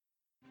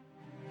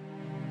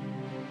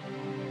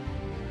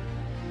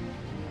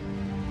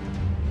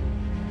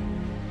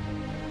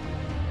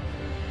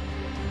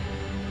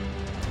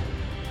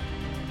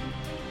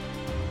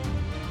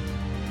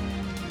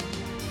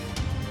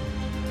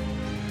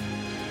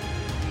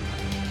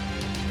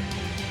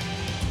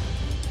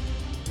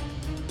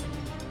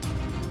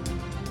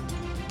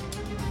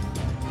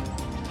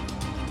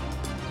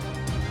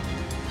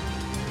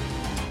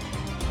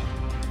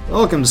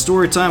Welcome to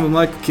Storytime with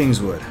Michael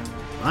Kingswood.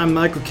 I'm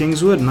Michael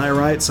Kingswood and I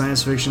write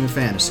science fiction and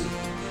fantasy.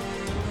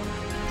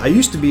 I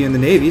used to be in the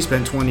Navy,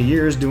 spent 20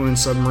 years doing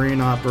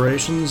submarine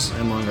operations,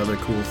 among other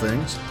cool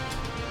things.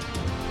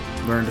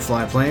 Learned to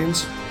fly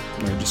planes,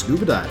 learned to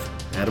scuba dive,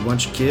 had a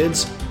bunch of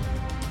kids,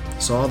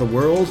 saw the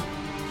world,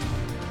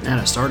 and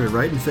I started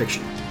writing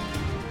fiction.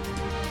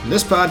 In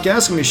this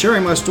podcast, I'm going to be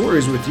sharing my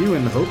stories with you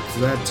in the hope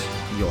that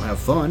you'll have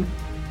fun,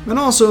 and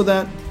also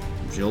that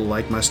you'll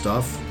like my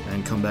stuff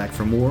and come back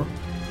for more,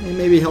 and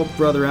maybe help a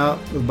brother out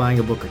with buying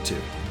a book or two.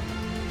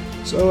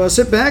 So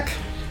sit back,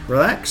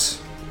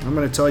 relax, I'm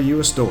going to tell you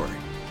a story.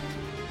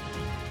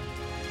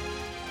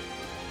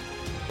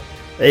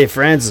 Hey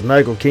friends, it's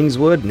Michael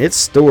Kingswood, and it's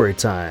story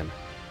time.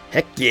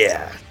 Heck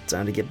yeah,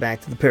 time to get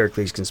back to the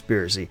Pericles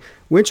Conspiracy,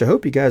 which I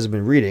hope you guys have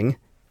been reading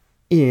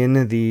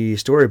in the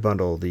story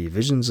bundle, the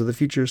Visions of the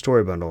Future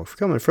story bundle,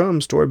 coming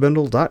from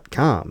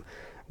storybundle.com,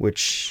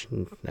 which,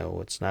 no,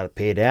 it's not a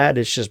paid ad,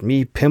 it's just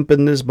me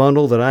pimping this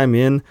bundle that I'm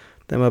in,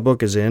 that my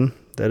book is in,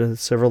 that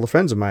several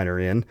friends of mine are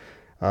in.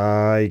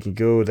 You can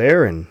go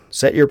there and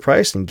set your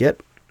price and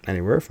get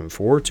anywhere from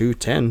 4 to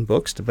 10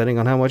 books, depending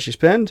on how much you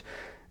spend,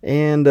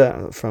 and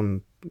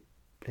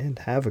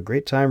have a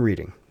great time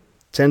reading.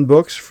 10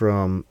 books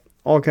from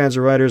all kinds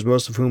of writers,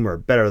 most of whom are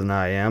better than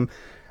I am,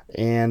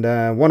 and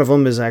one of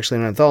them is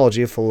actually an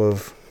anthology full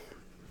of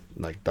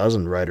like a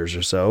dozen writers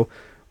or so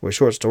with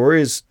short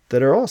stories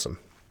that are awesome.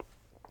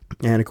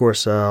 And of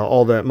course,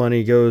 all that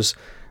money goes.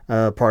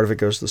 Part of it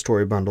goes to the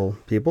story bundle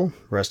people.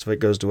 The rest of it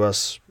goes to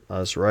us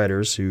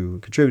writers who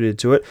contributed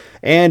to it.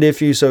 And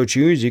if you so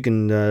choose, you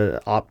can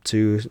opt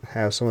to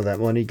have some of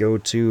that money go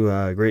to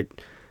a great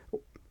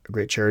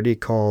charity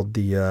called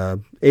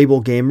the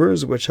Able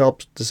Gamers, which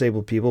helps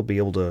disabled people be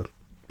able to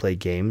play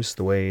games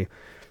the way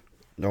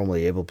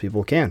normally able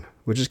people can,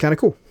 which is kind of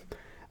cool.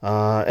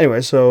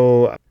 Anyway,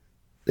 so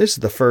this is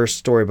the first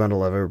story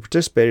bundle I've ever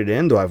participated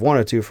in, though I've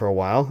wanted to for a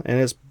while, and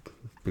it's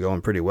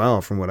going pretty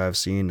well from what I've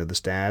seen of the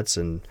stats,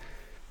 and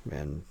you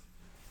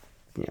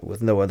know,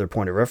 with no other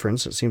point of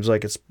reference, it seems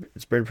like it's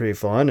been pretty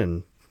fun,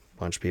 and a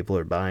bunch of people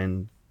are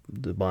buying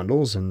the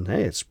bundles, and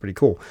hey, it's pretty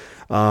cool.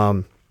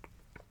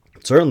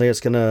 Certainly it's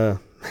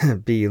gonna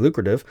be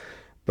lucrative,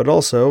 but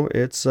also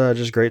it's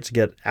just great to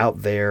get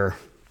out there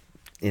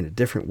in a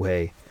different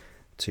way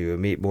to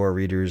meet more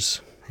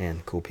readers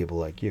and cool people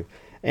like you,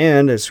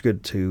 and it's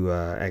good to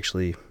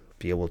actually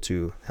be able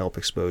to help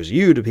expose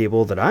you to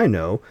people that I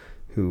know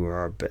who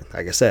are,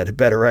 like I said,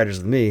 better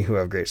writers than me, who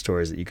have great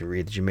stories that you can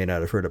read that you may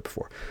not have heard of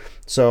before.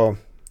 So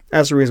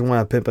that's the reason why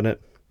I'm pimping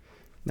it.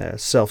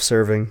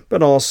 Self-serving,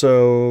 but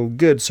also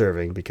good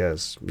serving,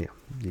 because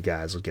you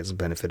guys will get some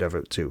benefit of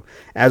it too,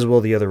 as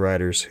will the other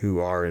writers who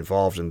are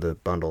involved in the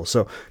bundle.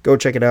 So go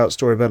check it out,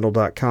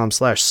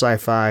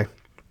 storybundle.com/sci-fi,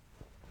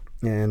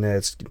 and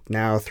it's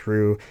now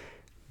through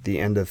the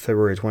end of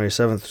February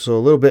 27th, so a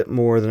little bit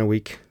more than a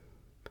week.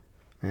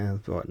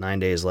 9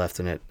 days left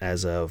in it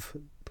as of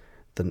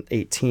the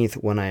 18th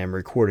when I am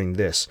recording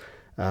this.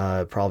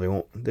 Probably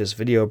won't. This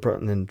video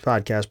and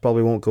podcast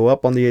probably won't go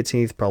up on the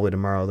 18th. Probably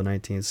tomorrow, the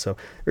 19th. So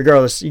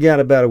regardless, you got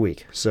about a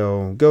week.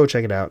 So go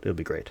check it out. It'll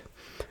be great.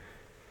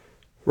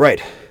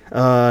 Right.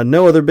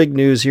 No other big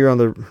news here on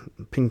the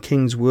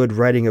Kingswood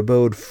Writing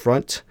Abode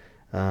front,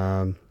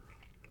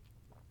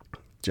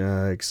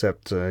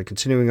 except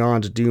continuing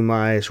on to do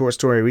my short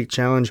story week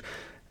challenge.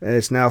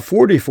 It's now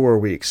 44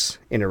 weeks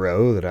in a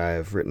row that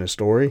I've written a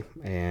story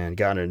and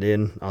gotten it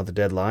in on the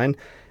deadline.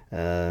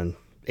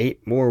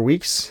 8 more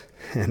weeks,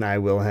 and I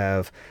will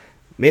have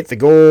made the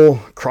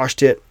goal,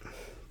 crushed it,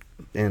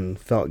 and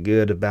felt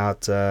good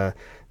about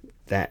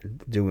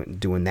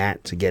doing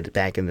that to get it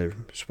back in the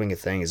swing of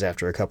things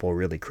after a couple of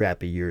really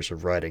crappy years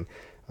of writing.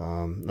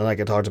 Like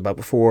I talked about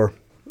before,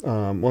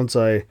 once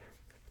I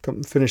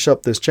finish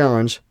up this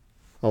challenge,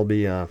 I'll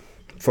be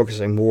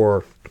focusing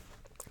more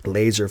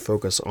laser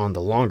focus on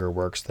the longer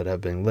works that have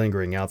been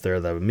lingering out there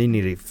that I've been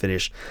meaning to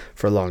finish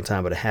for a long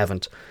time, but I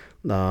haven't.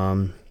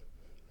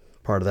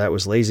 Part of that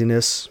was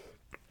laziness.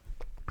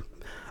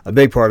 A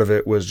big part of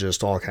it was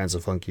just all kinds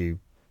of funky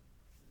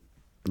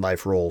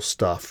life roll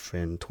stuff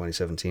in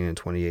 2017 and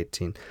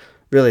 2018.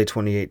 Really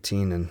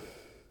 2017 and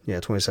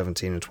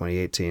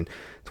 2018.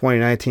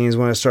 2019 is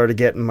when I started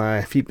getting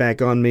my feet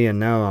back on me, and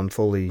now I'm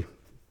fully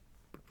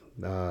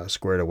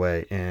squared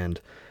away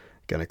and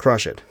gonna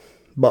crush it.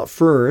 But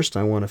first,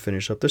 I want to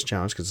finish up this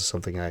challenge because it's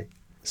something I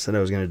said I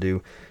was going to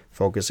do.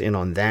 Focus in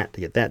on that to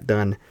get that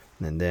done,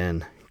 and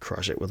then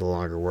crush it with the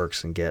longer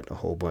works and get a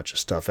whole bunch of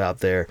stuff out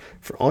there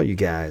for all you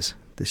guys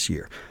this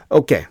year.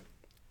 Okay,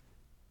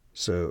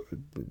 so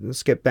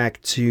let's get back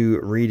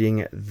to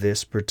reading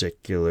this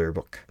particular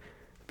book.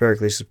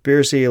 Pericles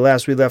Conspiracy.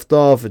 Last we left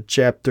off at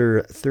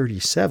chapter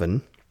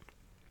 37.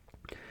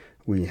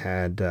 We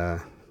had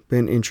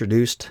been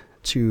introduced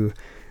to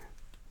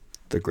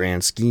the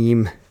grand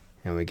scheme,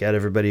 and we got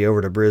everybody over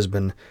to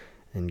Brisbane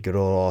and good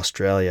old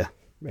Australia.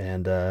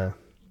 And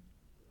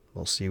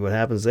we'll see what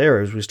happens there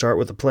as we start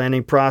with the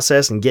planning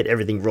process and get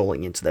everything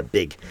rolling into that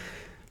big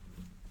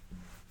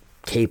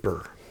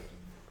caper.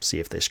 See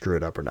if they screw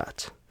it up or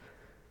not.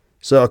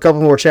 So a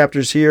couple more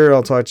chapters here.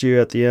 I'll talk to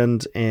you at the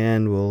end,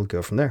 and we'll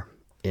go from there.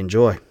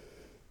 Enjoy.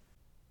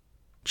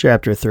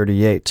 Chapter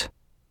 38.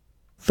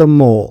 The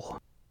Mole.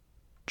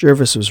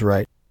 Jervis was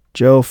right.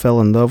 Joe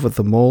fell in love with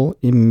the mole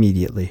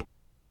immediately.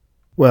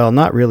 Well,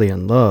 not really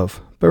in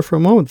love, but for a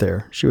moment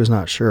there, she was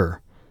not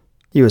sure.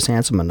 He was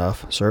handsome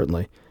enough,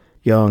 certainly.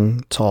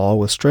 Young, tall,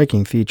 with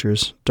striking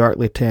features,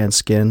 darkly tanned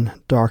skin,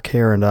 dark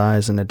hair and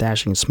eyes, and a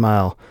dashing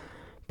smile.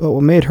 But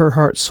what made her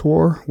heart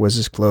soar was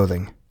his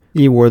clothing.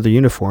 He wore the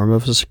uniform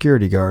of a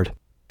security guard,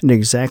 and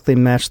exactly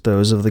matched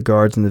those of the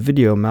guards in the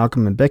video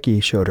Malcolm and Becky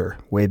showed her,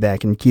 way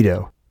back in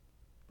Quito.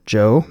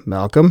 "Joe,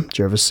 Malcolm,"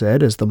 Jervis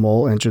said as the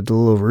mole entered the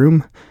little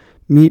room,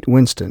 "meet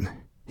Winston.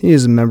 He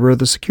is a member of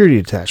the security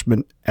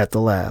detachment at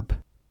the lab."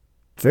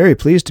 "Very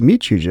pleased to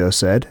meet you," Joe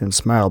said, and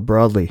smiled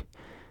broadly.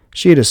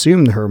 She had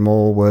assumed her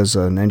mole was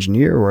an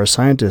engineer or a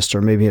scientist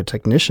or maybe a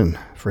technician.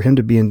 For him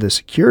to be in the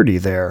security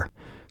there,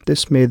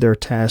 this made their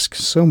task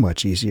so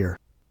much easier.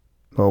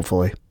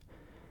 Hopefully.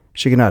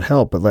 She could not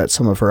help but let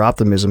some of her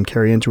optimism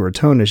carry into her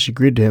tone as she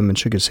greeted him and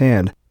shook his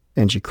hand,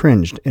 and she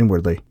cringed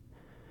inwardly.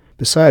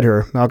 Beside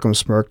her, Malcolm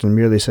smirked and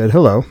merely said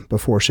hello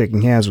before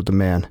shaking hands with the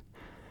man.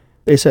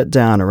 They sat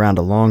down around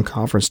a long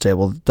conference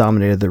table that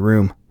dominated the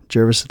room,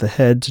 Jervis at the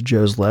head to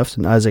Joe's left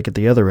and Isaac at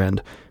the other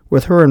end,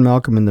 with her and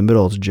Malcolm in the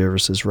middle to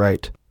Jervis's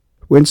right.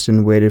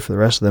 Winston waited for the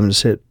rest of them to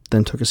sit,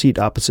 then took a seat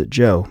opposite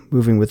Joe,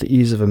 moving with the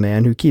ease of a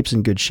man who keeps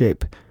in good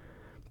shape.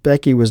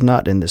 Becky was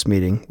not in this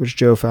meeting, which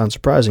Joe found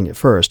surprising at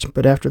first,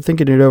 but after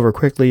thinking it over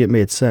quickly, it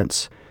made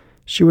sense.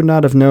 She would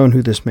not have known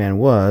who this man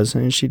was,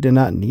 and she did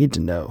not need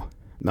to know.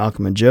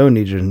 Malcolm and Joe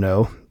needed to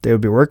know. They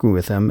would be working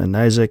with him, and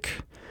Isaac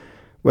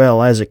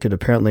could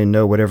apparently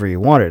know whatever he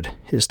wanted.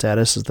 His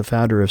status as the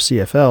founder of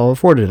CFL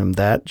afforded him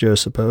that, Joe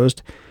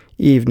supposed,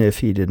 even if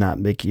he did not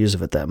make use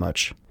of it that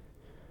much.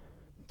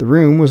 The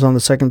room was on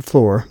the second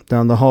floor,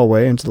 down the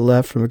hallway and to the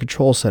left from a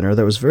control center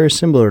that was very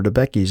similar to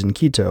Becky's in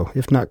Quito,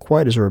 if not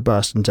quite as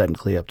robust and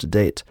technically up to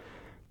date.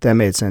 That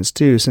made sense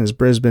too, since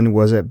Brisbane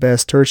was at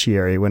best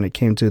tertiary when it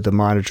came to the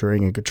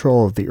monitoring and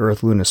control of the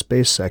Earth-Luna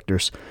space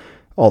sectors.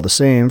 All the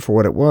same, for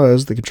what it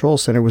was, the control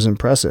center was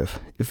impressive,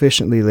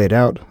 efficiently laid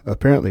out,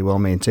 apparently well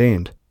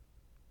maintained.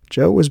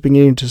 Joe was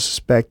beginning to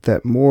suspect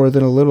that more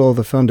than a little of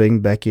the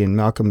funding Becky and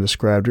Malcolm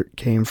described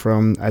came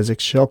from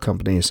Isaac's shell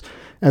companies,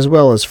 as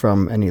well as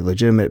from any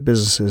legitimate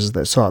businesses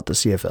that sought the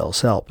CFL's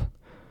help.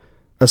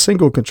 A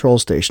single control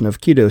station of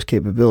Quito's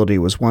capability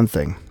was one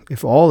thing.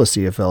 If all the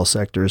CFL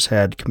sectors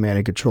had command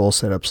and control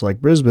setups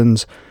like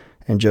Brisbane's,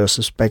 and Joe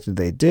suspected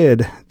they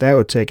did, that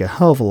would take a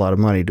hell of a lot of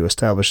money to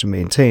establish and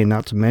maintain,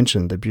 not to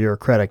mention the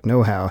bureaucratic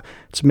know-how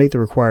to make the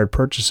required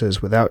purchases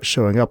without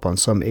showing up on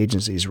some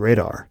agency's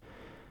radar.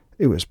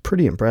 It was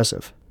pretty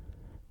impressive.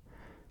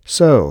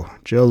 So,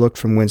 Joe looked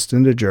from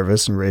Winston to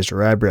Jervis and raised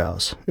her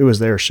eyebrows. It was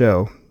their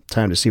show.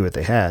 Time to see what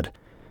they had.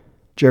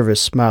 Jervis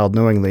smiled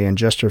knowingly and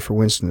gestured for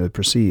Winston to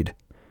proceed.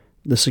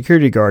 The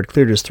security guard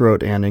cleared his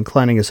throat and,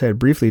 inclining his head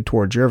briefly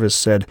toward Jervis,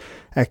 said,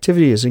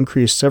 "Activity has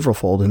increased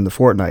severalfold in the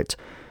fortnight.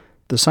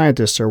 The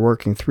scientists are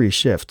working 3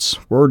 shifts.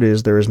 Word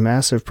is there is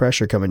massive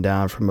pressure coming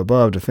down from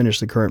above to finish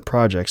the current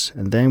projects,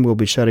 and then we'll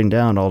be shutting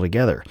down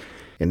altogether.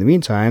 In the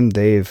meantime,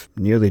 they've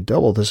nearly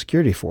doubled the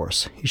security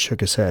force." He shook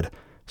his head.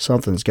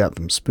 "Something's got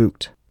them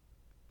spooked."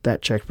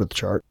 That checked with the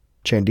chart.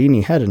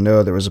 Chandini had to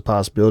know there was a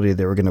possibility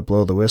they were going to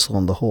blow the whistle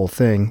on the whole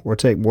thing or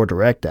take more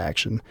direct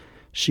action.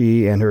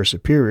 She and her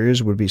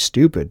superiors would be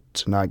stupid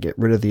to not get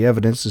rid of the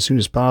evidence as soon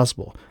as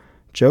possible.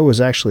 Joe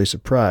was actually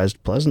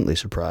surprised, pleasantly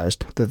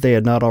surprised, that they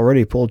had not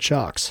already pulled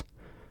shocks.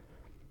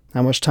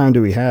 "How much time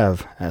do we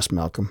have?" asked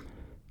Malcolm.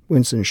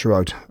 Winston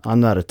shrugged. "I'm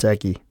not a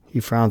techie." He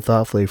frowned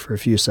thoughtfully for a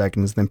few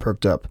seconds, then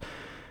perked up.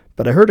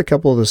 "But I heard a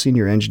couple of the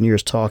senior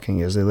engineers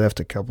talking as they left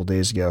a couple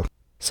days ago.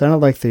 Sounded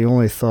like they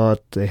only thought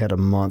they had a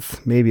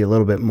month, maybe a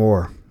little bit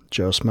more."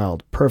 Joe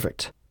smiled.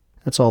 "Perfect.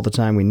 That's all the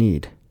time we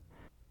need."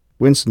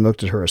 Winston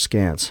looked at her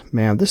askance.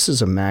 "Ma'am, this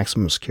is a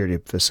maximum security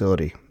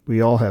facility. We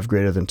all have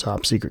greater than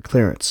top secret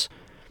clearance."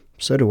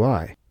 "So do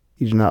I."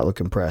 He did not look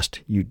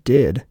impressed. "You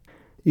did?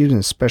 You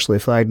didn't specially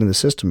flagged in the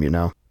system, you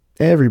know.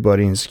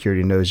 Everybody in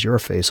security knows your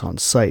face on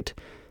sight."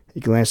 He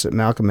glanced at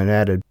Malcolm and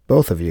added,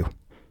 "Both of you.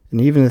 And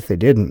even if they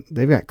didn't,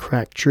 they've got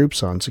crack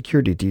troops on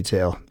security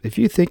detail. If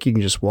you think you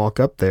can just walk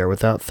up there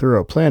without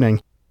thorough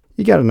planning,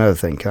 you got another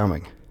thing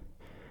coming."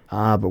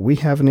 "Ah, but we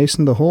have an ace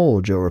in the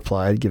hole," Joe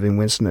replied, giving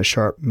Winston a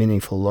sharp,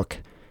 meaningful look.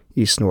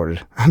 He snorted.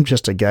 "I'm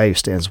just a guy who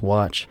stands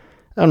watch.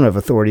 I don't have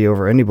authority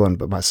over anyone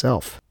but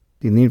myself."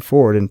 He leaned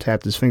forward and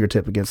tapped his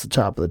fingertip against the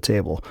top of the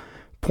table.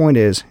 "Point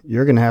is,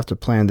 you're going to have to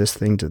plan this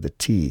thing to the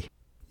T,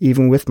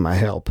 even with my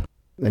help.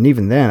 And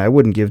even then, I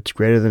wouldn't give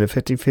greater than a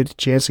 50-50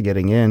 chance of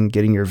getting in,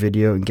 getting your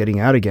video, and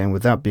getting out again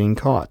without being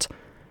caught."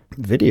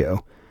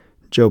 "Video?"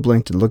 Joe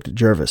blinked and looked at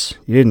Jervis.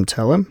 "You didn't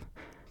tell him?"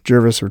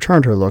 Jervis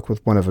returned her look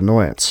with one of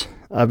annoyance.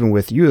 "I've been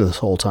with you this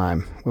whole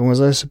time. When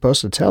was I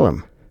supposed to tell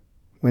him?"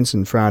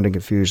 Winston frowned in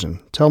confusion.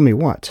 "Tell me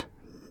what?"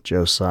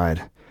 Joe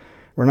sighed.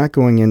 "We're not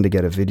going in to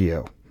get a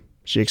video."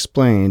 She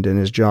explained, and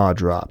his jaw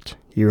dropped.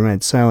 He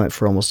remained silent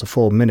for almost a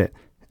full minute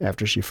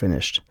after she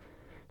finished.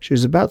 She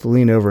was about to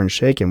lean over and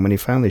shake him when he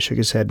finally shook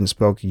his head and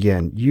spoke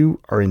again. "You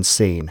are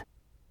insane."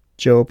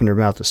 Joe opened her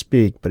mouth to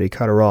speak, but he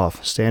cut her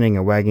off, standing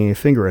and wagging a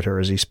finger at her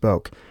as he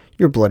spoke.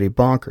 "You're bloody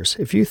bonkers.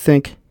 If you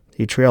think—"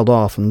 He trailed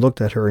off and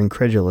looked at her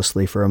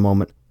incredulously for a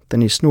moment.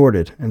 Then he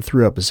snorted and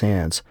threw up his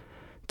hands.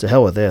 "To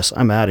hell with this.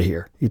 I'm out of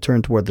here." He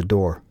turned toward the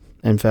door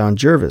and found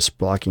Jervis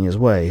blocking his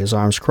way, his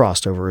arms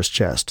crossed over his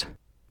chest.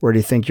 "Where do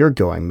you think you're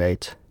going,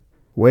 mate?"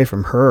 "Away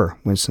from her,"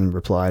 Winston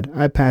replied.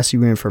 "I pass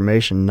you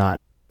information,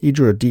 not—" He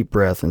drew a deep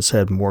breath and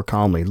said more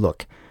calmly,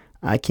 "Look,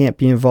 I can't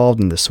be involved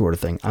in this sort of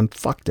thing. I'm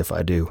fucked if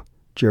I do."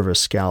 Jervis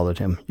scowled at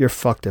him. "You're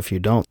fucked if you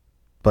don't."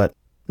 "But—"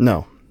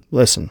 "No.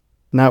 Listen."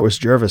 Now it was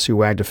Jervis who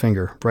wagged a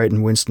finger right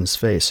in Winston's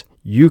face.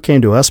 "You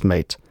came to us,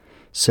 mate.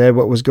 Said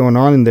what was going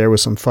on in there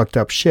was some fucked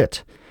up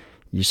shit.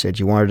 You said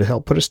you wanted to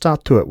help put a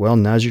stop to it. Well,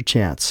 now's your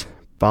chance."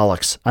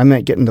 "Bollocks. I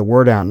meant getting the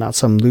word out, not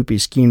some loopy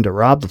scheme to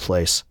rob the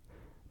place."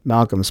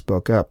 Malcolm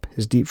spoke up,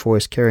 his deep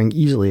voice carrying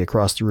easily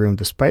across the room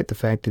despite the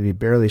fact that he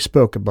barely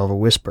spoke above a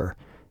whisper.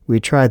 "We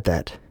tried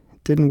that.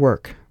 It didn't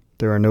work.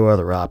 There are no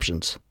other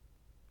options."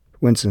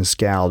 Winston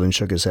scowled and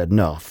shook his head.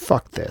 "No,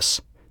 fuck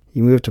this."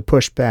 He moved to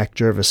push back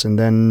Jervis, and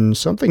then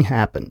something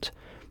happened.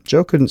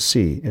 Joe couldn't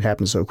see. It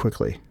happened so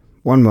quickly.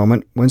 One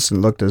moment, Winston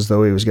looked as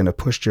though he was going to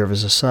push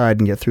Jervis aside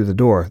and get through the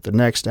door. The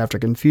next, after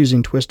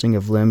confusing twisting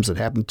of limbs that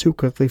happened too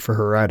quickly for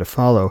her eye to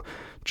follow,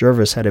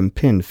 Jervis had him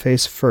pinned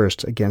face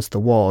first against the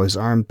wall, his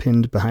arm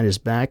pinned behind his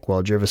back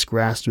while Jervis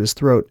grasped his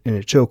throat in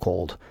a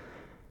chokehold.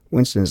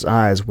 Winston's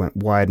eyes went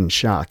wide in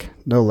shock,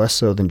 no less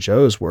so than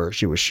Joe's were,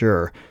 she was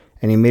sure,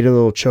 and he made a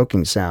little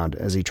choking sound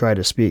as he tried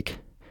to speak.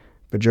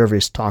 But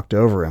Jervis talked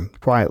over him,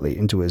 quietly,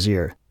 into his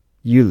ear.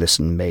 "You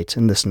listen, mate,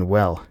 and listen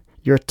well.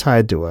 You're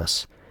tied to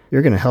us.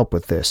 You're going to help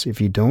with this.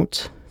 If you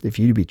don't, if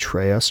you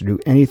betray us or do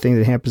anything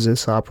that hampers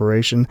this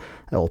operation,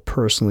 I will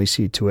personally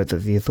see to it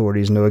that the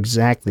authorities know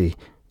exactly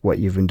what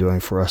you've been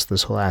doing for us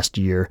this last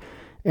year,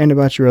 and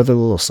about your other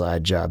little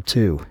side job,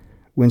 too."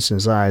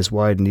 Winston's eyes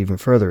widened even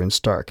further in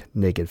stark,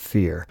 naked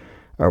fear.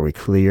 "Are we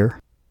clear?"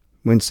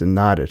 Winston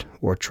nodded,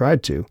 or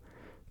tried to,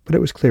 but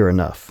it was clear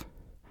enough.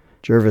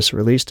 Jervis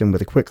released him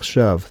with a quick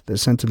shove that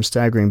sent him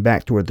staggering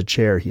back toward the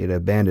chair he had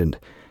abandoned.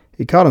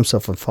 He caught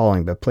himself from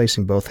falling by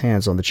placing both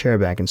hands on the chair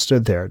back and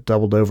stood there,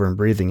 doubled over and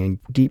breathing in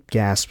deep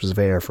gasps of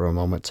air for a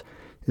moment,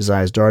 his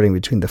eyes darting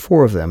between the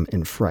four of them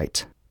in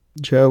fright.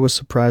 Joe was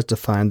surprised to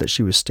find that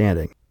she was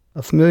standing.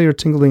 A familiar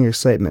tingling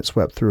excitement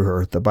swept through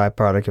her, the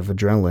byproduct of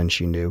adrenaline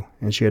she knew,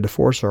 and she had to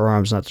force her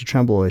arms not to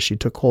tremble as she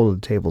took hold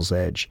of the table's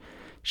edge.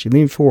 She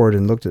leaned forward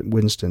and looked at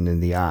Winston in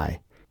the eye.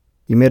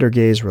 He met her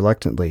gaze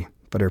reluctantly,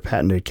 but her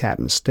patented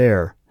captain's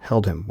stare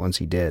held him once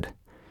he did.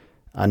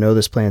 "I know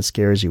this plan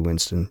scares you,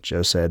 Winston,"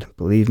 Joe said.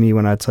 "Believe me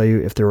when I tell you,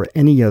 if there were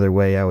any other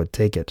way, I would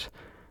take it.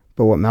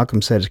 But what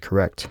Malcolm said is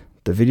correct.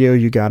 The video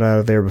you got out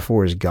of there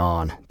before is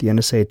gone. The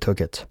NSA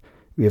took it.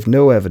 We have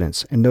no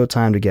evidence and no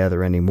time to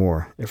gather any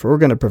more. If we're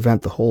going to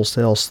prevent the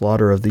wholesale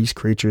slaughter of these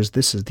creatures,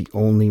 this is the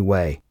only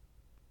way."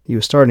 He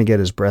was starting to get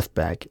his breath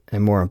back,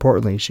 and more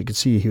importantly, she could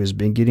see he was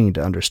beginning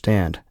to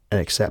understand and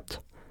accept.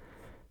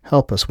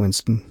 "Help us,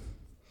 Winston.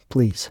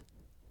 Please."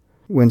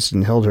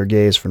 Winston held her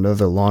gaze for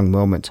another long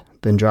moment,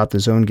 then dropped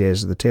his own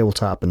gaze at the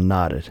tabletop and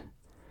nodded.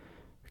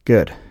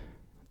 "Good."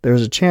 There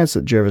was a chance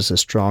that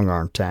Jervis's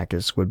strong-arm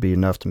tactics would be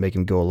enough to make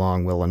him go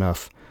along well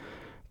enough.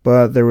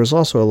 But there was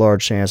also a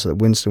large chance that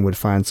Winston would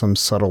find some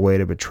subtle way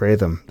to betray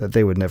them that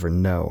they would never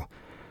know.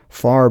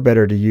 Far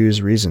better to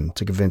use reason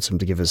to convince him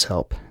to give his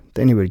help.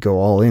 Then he would go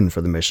all in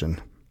for the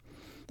mission.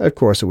 Of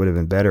course, it would have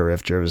been better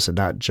if Jervis had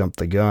not jumped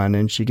the gun,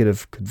 and she could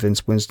have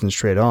convinced Winston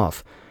straight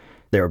off.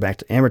 They were back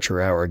to amateur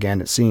hour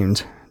again, it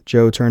seemed.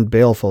 Joe turned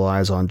baleful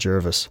eyes on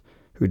Jervis,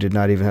 who did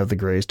not even have the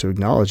grace to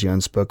acknowledge the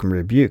unspoken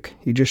rebuke.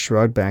 He just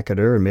shrugged back at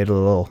her and made a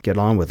little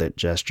get-on-with-it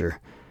gesture.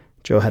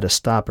 Joe had to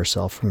stop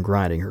herself from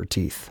grinding her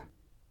teeth.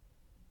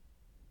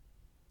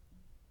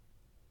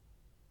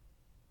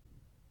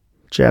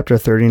 Chapter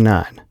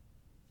 39.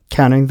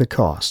 Counting the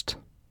Cost.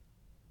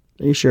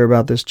 "Are you sure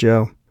about this,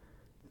 Joe?"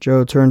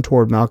 Joe turned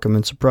toward Malcolm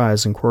in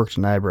surprise and quirked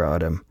an eyebrow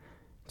at him.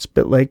 "It's a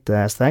bit late to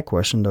ask that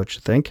question, don't you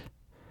think?"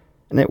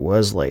 And it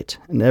was late,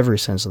 in every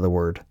sense of the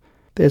word.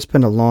 They had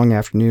spent a long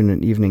afternoon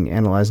and evening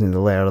analyzing the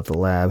layout of the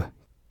lab,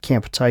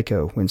 Camp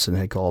Tycho, Winston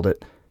had called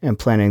it, and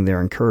planning their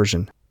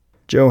incursion.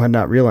 Joe had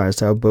not realized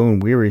how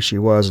bone-weary she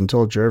was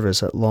until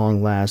Jervis at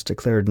long last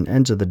declared an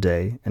end to the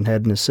day and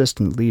had an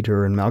assistant lead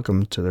her and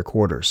Malcolm to their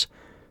quarters.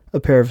 A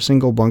pair of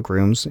single bunk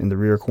rooms in the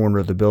rear corner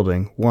of the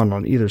building, one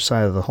on either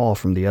side of the hall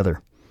from the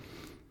other.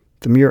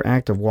 The mere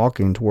act of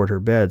walking toward her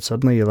bed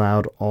suddenly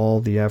allowed all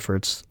the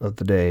efforts of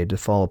the day to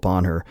fall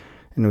upon her,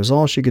 and it was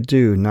all she could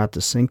do not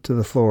to sink to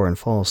the floor and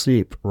fall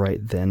asleep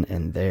right then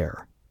and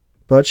there.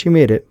 But she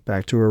made it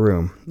back to her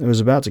room, and was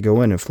about to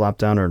go in and flop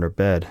down on her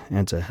bed,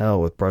 and to hell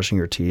with brushing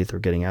her teeth or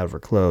getting out of her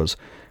clothes,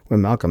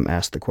 when Malcolm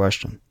asked the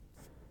question.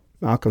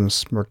 Malcolm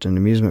smirked in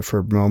amusement for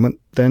a moment,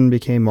 then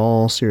became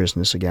all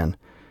seriousness again.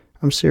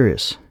 "I'm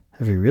serious.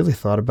 Have you really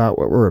thought about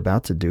what we're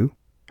about to do?"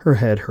 Her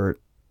head hurt.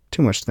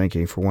 Too much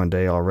thinking for one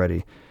day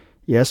already.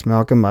 "Yes,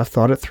 Malcolm, I've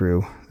thought it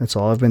through. That's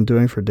all I've been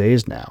doing for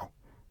days now."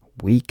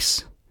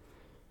 Weeks.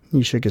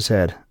 He shook his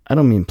head. I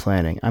don't mean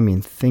planning, I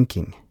mean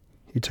thinking.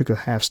 He took a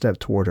half step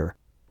toward her.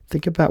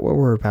 Think about what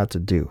we're about to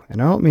do,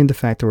 and I don't mean the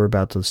fact that we're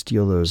about to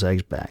steal those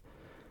eggs back.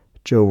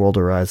 Jo rolled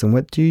her eyes. Then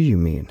what do you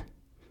mean?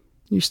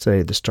 You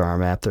studied the star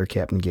map their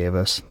captain gave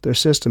us. Their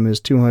system is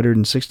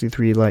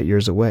 263 light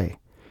years away.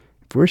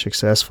 If we're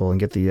successful and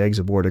get the eggs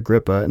aboard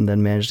Agrippa and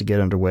then manage to get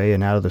underway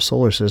and out of the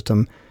solar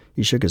system,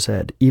 he shook his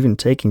head. Even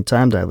taking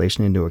time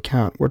dilation into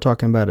account, we're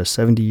talking about a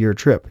 70-year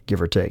trip,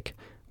 give or take.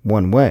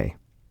 One way.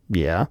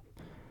 Yeah.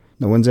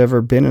 No one's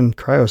ever been in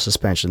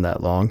cryosuspension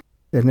that long.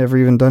 They've never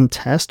even done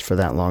tests for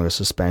that long a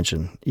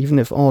suspension. Even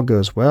if all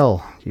goes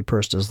well, he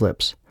pursed his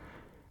lips.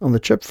 On the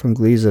trip from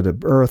Gliese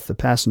to Earth, the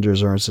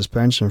passengers are in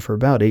suspension for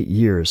about 8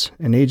 years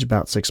and age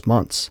about 6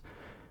 months.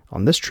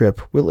 On this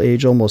trip, we'll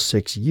age almost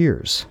 6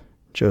 years.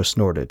 Jo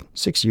snorted.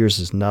 6 years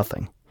is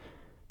nothing.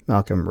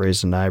 Malcolm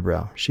raised an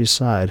eyebrow. She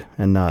sighed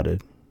and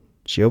nodded.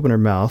 She opened her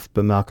mouth,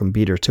 but Malcolm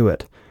beat her to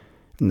it.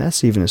 And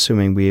that's even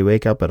assuming we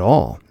wake up at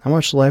all. How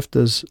much life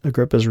does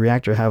Agrippa's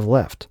reactor have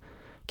left?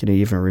 Can it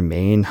even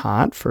remain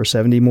hot for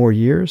 70 more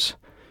years?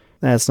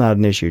 That's not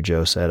an issue,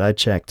 Jo said. I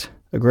checked.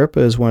 Agrippa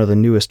is one of the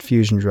newest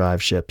fusion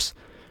drive ships.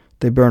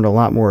 They burn a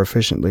lot more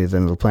efficiently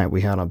than the plant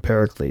we had on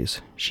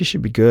Pericles. She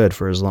should be good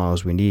for as long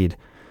as we need.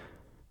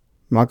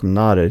 Malcolm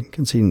nodded,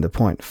 conceding the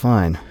point.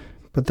 Fine.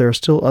 But there are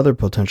still other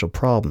potential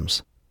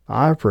problems.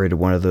 I operated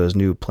one of those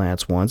new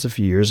plants once a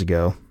few years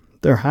ago.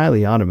 They're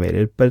highly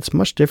automated, but it's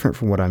much different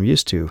from what I'm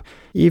used to.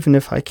 Even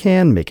if I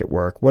can make it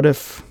work, what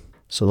if...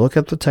 So look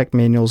up the tech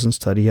manuals and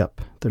study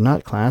up. They're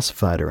not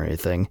classified or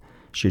anything.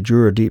 She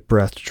drew a deep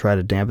breath to try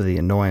to dampen the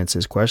annoyance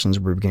his questions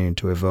were beginning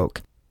to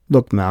evoke.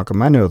 Look,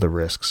 Malcolm, I know the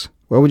risks.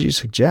 What would you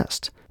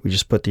suggest? We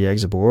just put the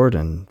eggs aboard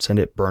and send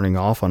it burning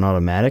off on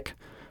automatic?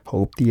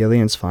 Hope the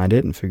aliens find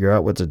it and figure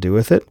out what to do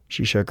with it?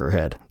 She shook her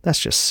head. That's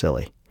just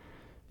silly.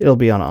 It'll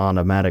be on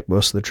automatic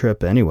most of the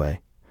trip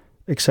anyway.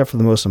 Except for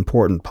the most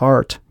important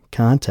part,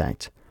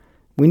 contact.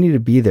 We need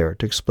to be there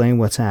to explain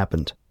what's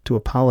happened, to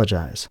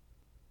apologize.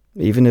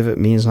 Even if it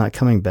means not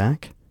coming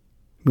back?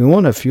 We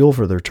won't have fuel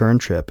for the return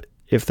trip.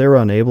 If they're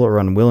unable or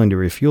unwilling to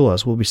refuel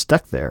us, we'll be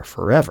stuck there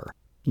forever.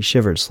 He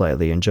shivered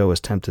slightly, and Jo was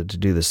tempted to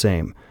do the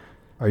same.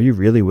 Are you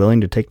really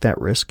willing to take that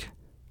risk?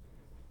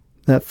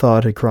 That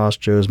thought had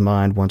crossed Jo's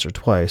mind once or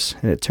twice,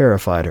 and it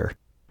terrified her.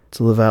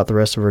 To live out the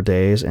rest of her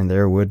days, and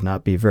there would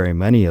not be very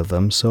many of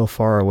them, so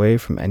far away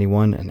from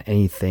anyone and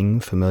anything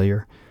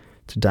familiar.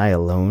 To die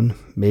alone,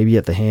 maybe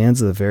at the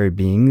hands of the very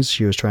beings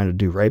she was trying to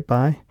do right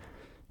by.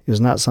 It was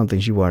not something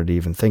she wanted to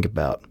even think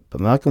about, but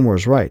Malcolm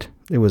was right.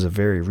 It was a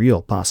very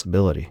real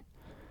possibility.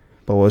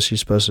 But what was she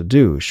supposed to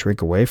do?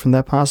 Shrink away from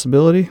that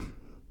possibility?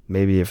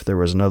 Maybe if there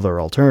was another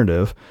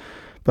alternative,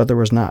 but there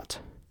was not.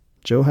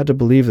 Jo had to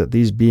believe that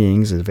these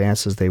beings,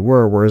 advanced as they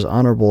were as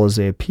honorable as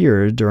they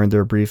appeared during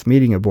their brief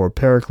meeting aboard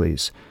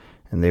Pericles,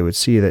 and they would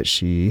see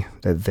that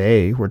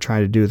they were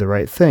trying to do the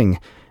right thing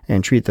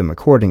and treat them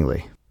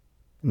accordingly.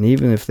 And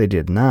even if they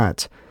did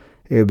not,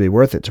 it would be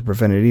worth it to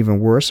prevent an even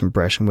worse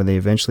impression when they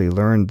eventually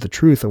learned the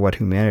truth of what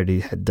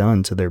humanity had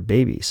done to their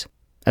babies.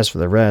 As for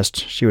the rest,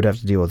 she would have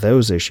to deal with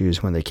those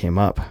issues when they came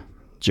up.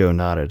 Jo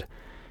nodded.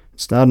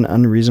 It's not an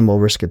unreasonable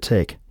risk to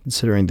take,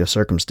 considering the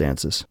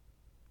circumstances.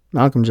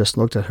 Malcolm just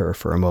looked at her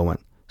for a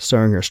moment,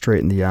 staring her straight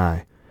in the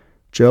eye.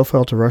 Jo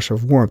felt a rush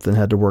of warmth and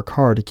had to work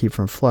hard to keep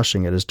from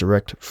flushing at his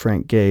direct,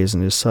 frank gaze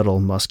and his subtle,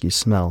 musky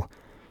smell.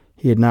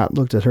 He had not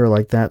looked at her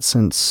like that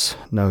since...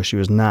 No, she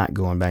was not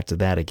going back to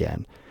that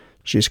again.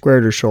 She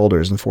squared her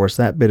shoulders and forced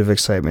that bit of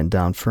excitement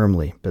down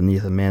firmly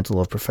beneath a mantle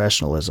of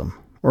professionalism,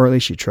 or at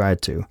least she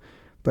tried to.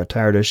 But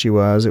tired as she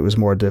was, it was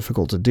more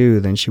difficult to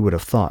do than she would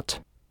have thought.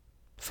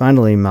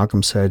 Finally,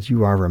 Malcolm said,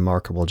 You are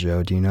remarkable,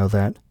 Jo, do you know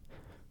that?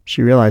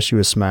 She realized she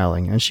was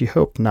smiling, and she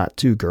hoped not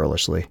too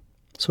girlishly.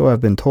 So I've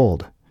been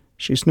told.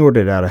 She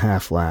snorted out a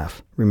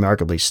half-laugh.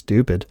 Remarkably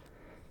stupid.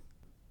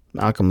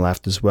 Malcolm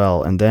laughed as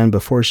well, and then,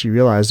 before she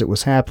realized it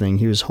was happening,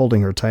 he was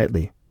holding her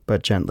tightly,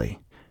 but gently.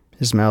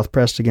 His mouth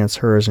pressed against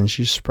hers, and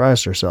she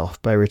surprised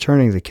herself by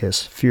returning the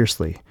kiss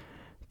fiercely.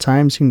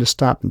 Time seemed to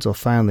stop until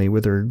finally,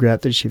 with a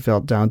regret that she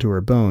felt down to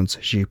her bones,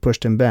 she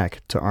pushed him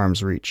back to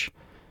arm's reach.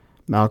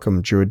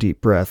 Malcolm drew a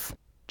deep breath.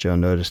 Jo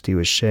noticed he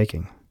was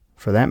shaking.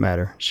 For that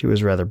matter, she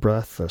was rather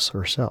breathless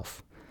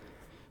herself.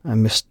 I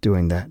missed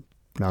doing that,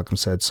 Malcolm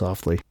said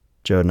softly.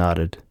 Jo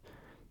nodded.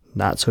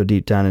 Not so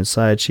deep down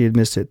inside she had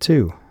missed it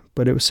too,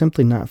 but it was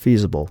simply not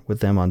feasible with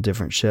them on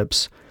different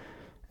ships.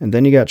 And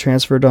then he got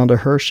transferred onto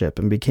her ship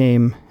and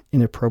became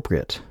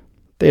inappropriate.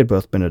 They had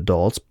both been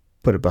adults,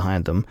 put it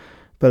behind them,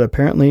 but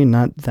apparently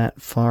not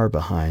that far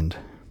behind.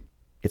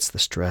 It's the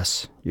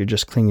stress. You're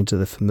just clinging to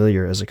the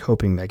familiar as a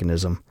coping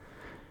mechanism.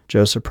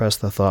 Jo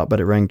suppressed the thought,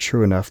 but it rang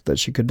true enough that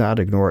she could not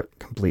ignore it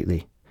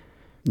completely.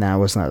 Now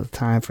was not the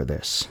time for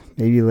this.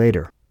 Maybe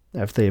later,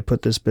 after they had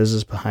put this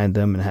business behind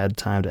them and had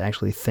time to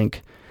actually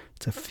think,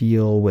 to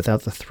feel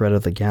without the threat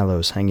of the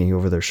gallows hanging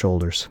over their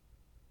shoulders.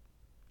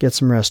 Get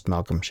some rest,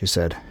 Malcolm, she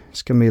said.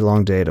 It's going to be a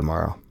long day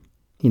tomorrow.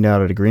 He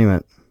nodded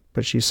agreement,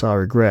 but she saw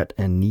regret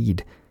and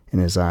need in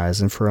his eyes,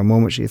 and for a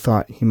moment she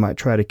thought he might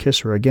try to kiss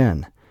her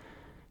again.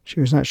 She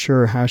was not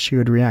sure how she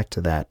would react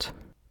to that.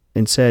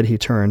 Instead, he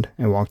turned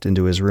and walked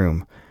into his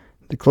room.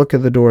 The click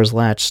of the door's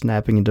latch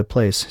snapping into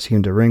place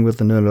seemed to ring with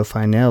a note of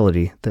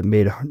finality that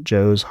made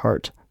Joe's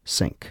heart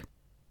sink.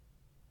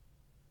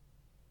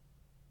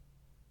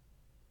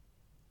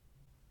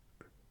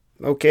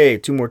 Okay,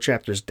 2 more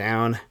chapters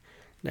down.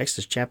 Next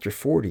is chapter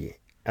 40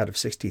 out of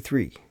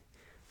 63.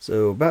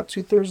 So about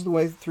 2/3 of the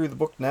way through the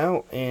book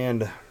now,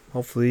 and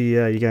hopefully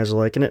you guys are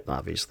liking it.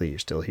 Obviously, you're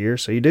still here,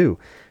 so you do.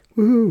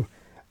 Woohoo!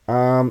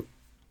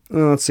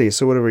 Let's see.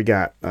 So what do we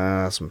got?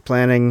 Some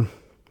planning,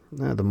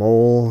 the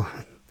mole,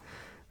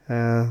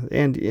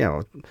 and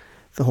the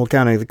whole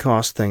counting the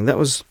cost thing. That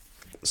was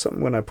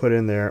something when I put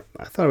in there.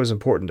 I thought it was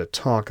important to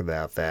talk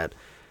about that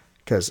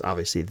because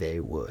obviously they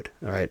would.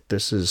 All right,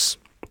 this is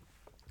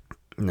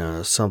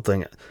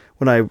something.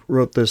 When I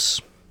wrote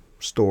this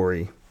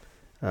story,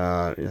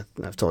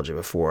 I've told you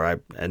before, I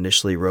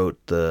initially wrote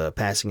The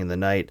Passing in the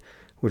Night,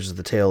 which is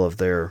the tale of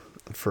their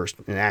first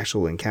an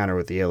actual encounter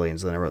with the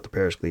aliens. Then I wrote The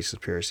Pericles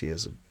Conspiracy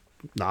as a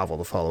novel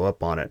to follow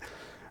up on it.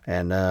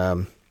 And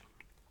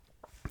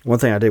one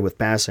thing I did with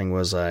Passing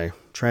was I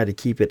tried to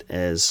keep it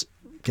as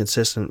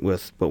consistent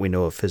with what we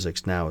know of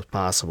physics now as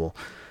possible.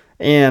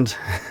 And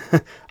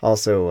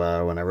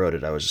also, when I wrote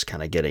it, I was just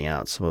kind of getting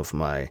out some of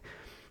my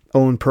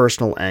own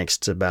personal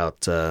angst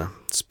about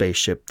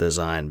spaceship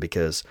design,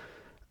 because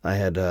I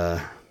had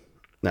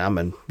now I'm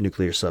a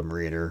nuclear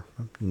submariner,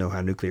 know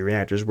how nuclear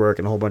reactors work,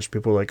 and a whole bunch of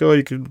people are like, oh,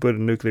 you could put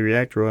a nuclear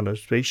reactor on a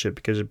spaceship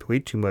because it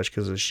weighed too much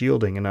because of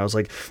shielding. And I was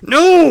like,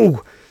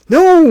 no,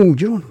 you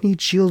don't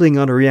need shielding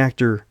on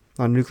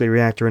a nuclear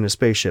reactor in a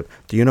spaceship.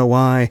 Do you know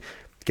why?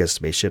 Because a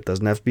spaceship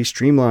doesn't have to be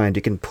streamlined.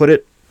 You can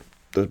put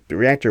the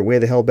reactor way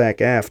the hell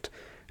back aft,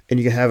 and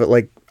you can have it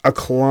like a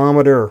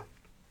kilometer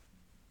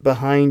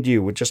behind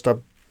you with just a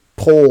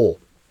pole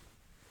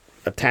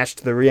attached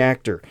to the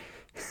reactor,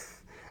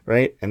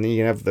 right? And then you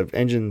can have the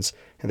engines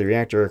and the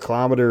reactor a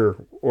kilometer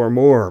or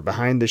more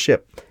behind the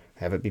ship.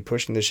 Have it be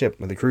pushing the ship,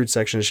 with the crude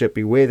section of the ship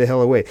be way the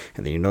hell away.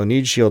 And then you don't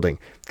need shielding,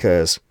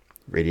 because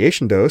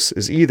radiation dose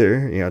is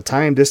either,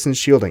 time distance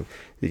shielding.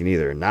 You can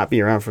either not be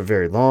around for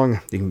very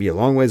long, you can be a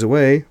long ways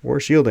away, or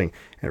shielding.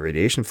 And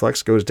radiation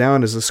flux goes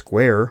down as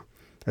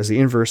the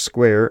inverse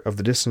square of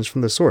the distance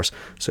from the source.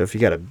 So if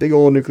you got a big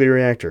old nuclear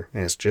reactor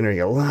and it's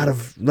generating a lot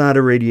of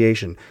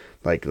radiation,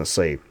 like let's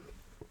say,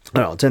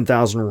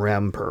 10,000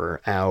 rem per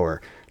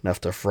hour,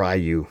 enough to fry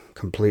you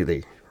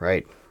completely,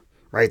 right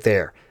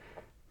there.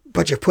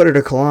 But you put it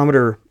a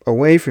kilometer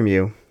away from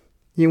you,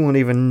 you won't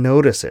even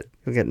notice it.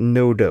 You'll get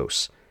no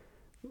dose,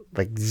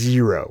 like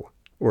zero,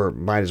 or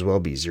might as well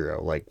be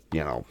zero, like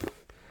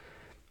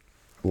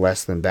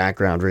less than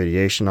background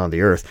radiation on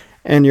the Earth.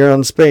 And you're out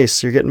in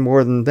space, you're getting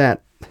more than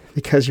that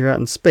because you're out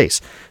in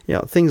space.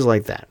 Things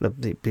like that.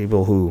 The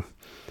people who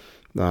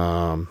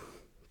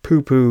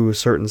poo-poo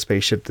certain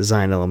spaceship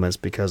design elements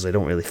because they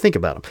don't really think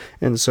about them.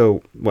 And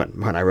so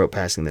when I wrote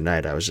Passing the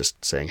Night, I was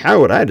just saying,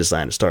 how would I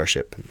design a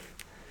starship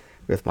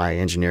with my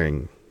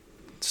engineering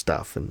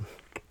stuff? And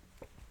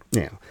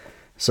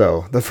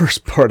so the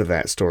first part of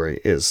that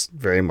story is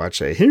very much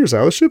here's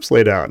how the ship's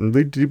laid out, and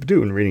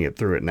reading it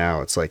through it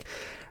now, it's like,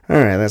 all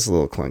right, that's a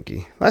little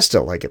clunky. I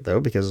still like it, though,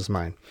 because it's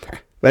mine.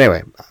 But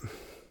anyway,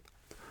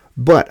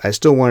 I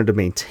still wanted to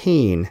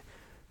maintain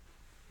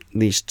at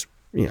least,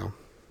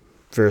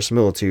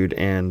 verisimilitude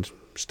and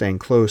staying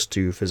close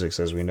to physics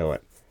as we know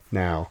it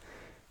now.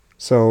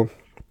 So,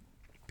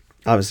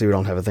 obviously, we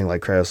don't have a thing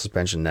like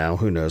cryosuspension now.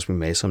 Who knows? We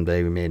may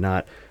someday, we may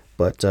not.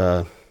 But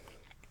I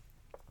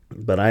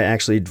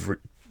actually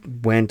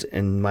went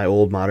in my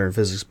old modern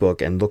physics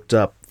book and looked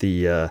up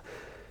the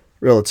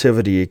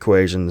relativity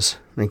equations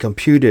and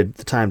computed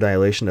the time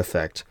dilation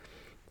effect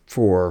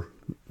for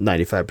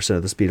 95%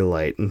 of the speed of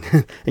light,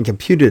 and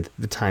computed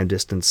the time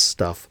distance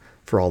stuff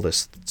for all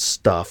this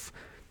stuff.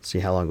 See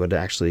how long it would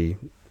actually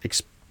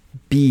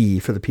be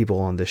for the people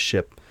on this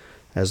ship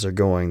as they're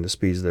going, the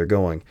speeds they're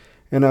going.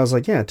 And I was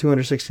like,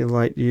 260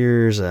 light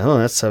years.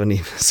 That's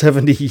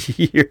 70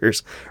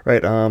 years,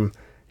 right?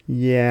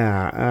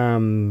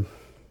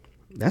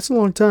 That's a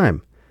long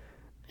time.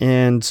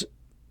 And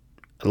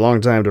a long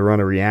time to run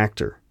a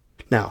reactor.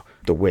 Now,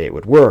 the way it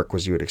would work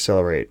was you would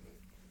accelerate.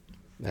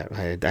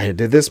 I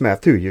did this math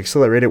too. You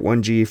accelerate at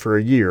 1g for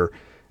a year,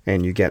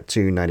 and you get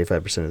to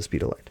 95% of the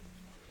speed of light.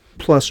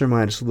 Plus or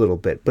minus a little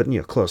bit, but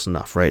close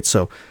enough, right?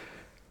 So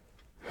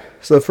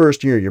the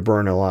first year you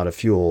burn a lot of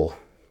fuel,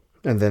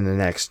 and then the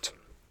next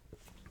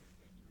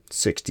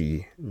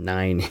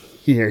 69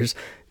 years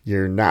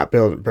you're not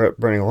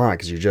burning a lot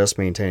because you're just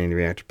maintaining the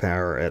reactor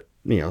power at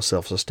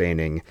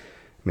self-sustaining,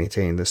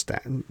 maintaining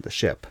the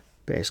ship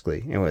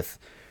basically, and with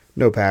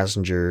no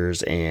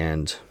passengers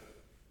and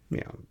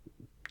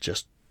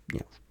just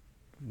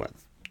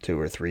 2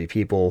 or 3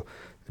 people,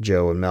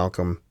 Joe and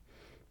Malcolm,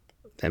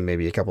 and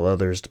maybe a couple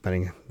others,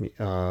 depending.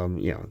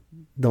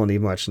 Don't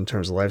need much in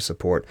terms of life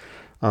support.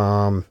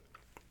 So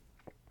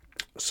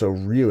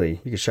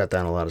really, you can shut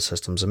down a lot of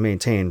systems and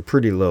maintain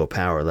pretty low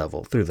power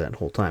level through that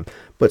whole time.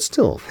 But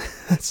still,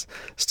 that's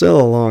still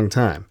a long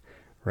time,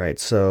 right?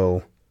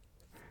 So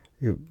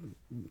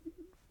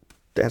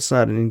that's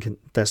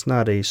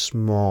not a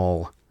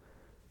small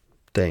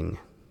thing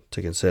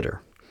to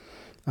consider.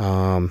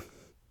 And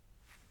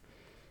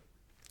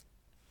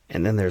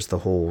then there's the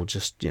whole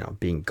just,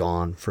 being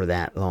gone for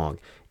that long.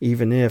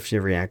 Even if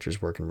your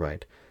reactor's working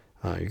right,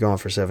 you're gone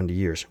for 70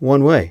 years.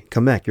 One way,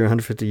 come back, you're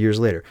 150 years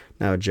later.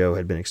 Now, Jo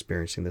had been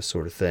experiencing this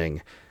sort of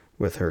thing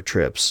with her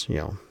trips,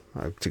 to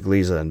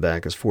Gliese and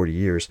back is 40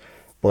 years,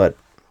 but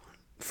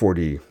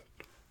 40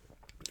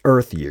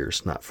 Earth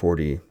years, not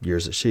 40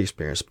 years that she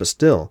experienced, but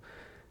still,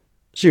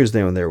 she was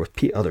there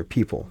with other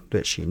people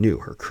that she knew,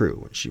 her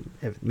crew, and she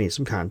made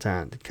some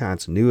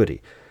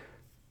continuity.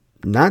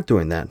 Not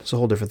doing that, it's a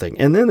whole different thing.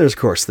 And then there's, of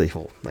course, the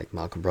whole, like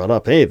Malcolm brought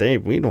up, hey,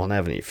 we don't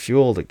have any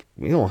fuel.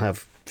 We don't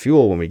have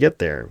fuel when we get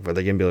there. Are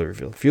they going to be able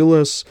to fuel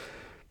us?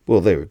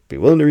 Will they be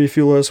willing to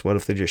refuel us? What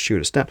if they just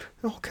shoot us down?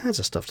 All kinds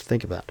of stuff to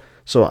think about.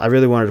 So I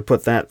really wanted to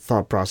put that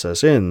thought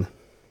process in,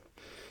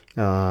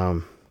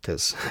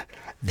 because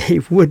they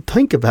would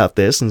think about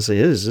this and say,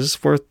 is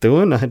this worth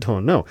doing? I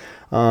don't know.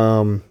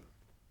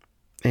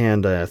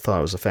 And I thought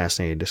it was a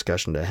fascinating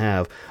discussion to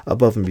have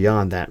above and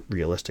beyond that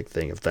realistic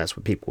thing, if that's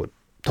what people would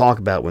talk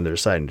about when they're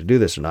deciding to do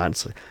this or not.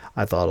 So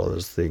I thought all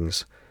those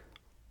things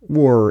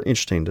were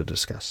interesting to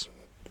discuss.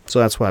 So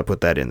that's why I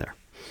put that in there.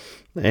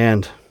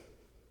 And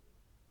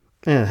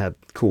it had a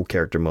cool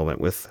character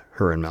moment with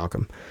her and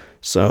Malcolm.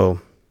 So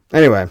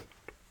anyway,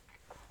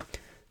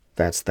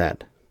 that's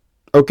that.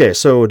 Okay,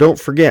 so don't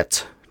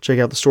forget, check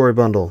out the Story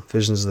Bundle,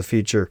 Visions of the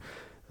Future,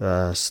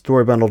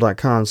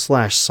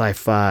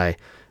 storybundle.com/sci-fi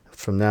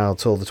from now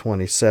till the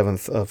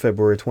 27th of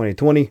February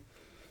 2020.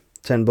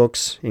 10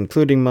 books,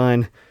 including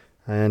mine,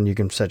 and you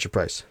can set your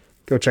price.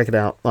 Go check it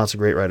out. Lots of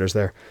great writers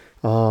there.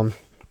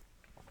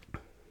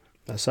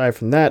 Aside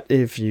from that,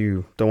 if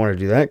you don't want to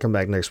do that, come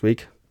back next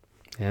week,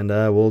 and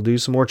we'll do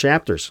some more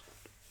chapters.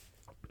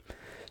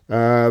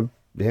 Yeah,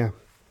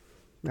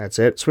 that's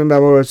it. Swing by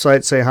my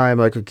website, say hi,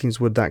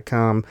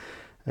 michaelkingswood.com,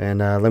 and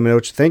let me know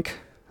what you think.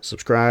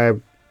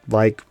 Subscribe,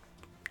 like,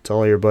 tell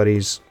all your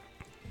buddies.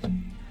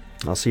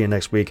 I'll see you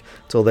next week.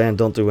 Till then,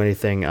 don't do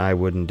anything I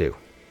wouldn't do.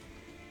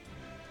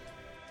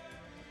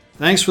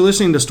 Thanks for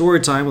listening to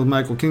Storytime with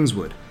Michael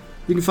Kingswood.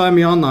 You can find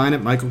me online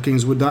at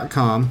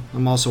michaelkingswood.com.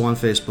 I'm also on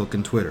Facebook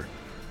and Twitter.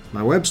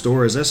 My web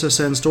store is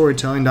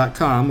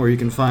ssnstorytelling.com, where you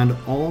can find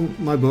all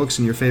my books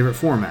in your favorite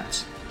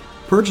formats.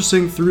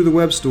 Purchasing through the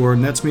web store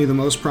nets me the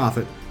most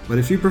profit, but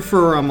if you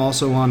prefer, I'm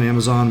also on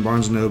Amazon,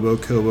 Barnes & Noble,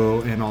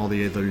 Kobo, and all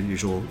the other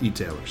usual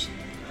e-tailers.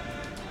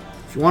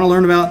 If you want to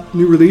learn about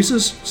new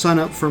releases, sign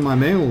up for my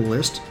mailing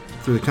list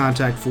through the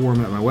contact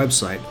form at my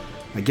website.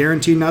 I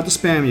guarantee not to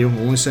spam you,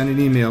 only send an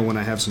email when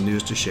I have some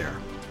news to share.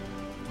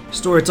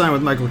 Storytime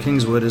with Michael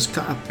Kingswood is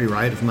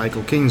copyright of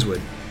Michael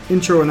Kingswood.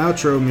 Intro and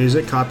outro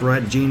music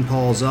copyright Gene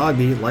Paul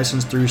Zogby,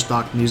 licensed through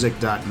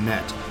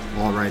stockmusic.net.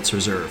 All rights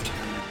reserved.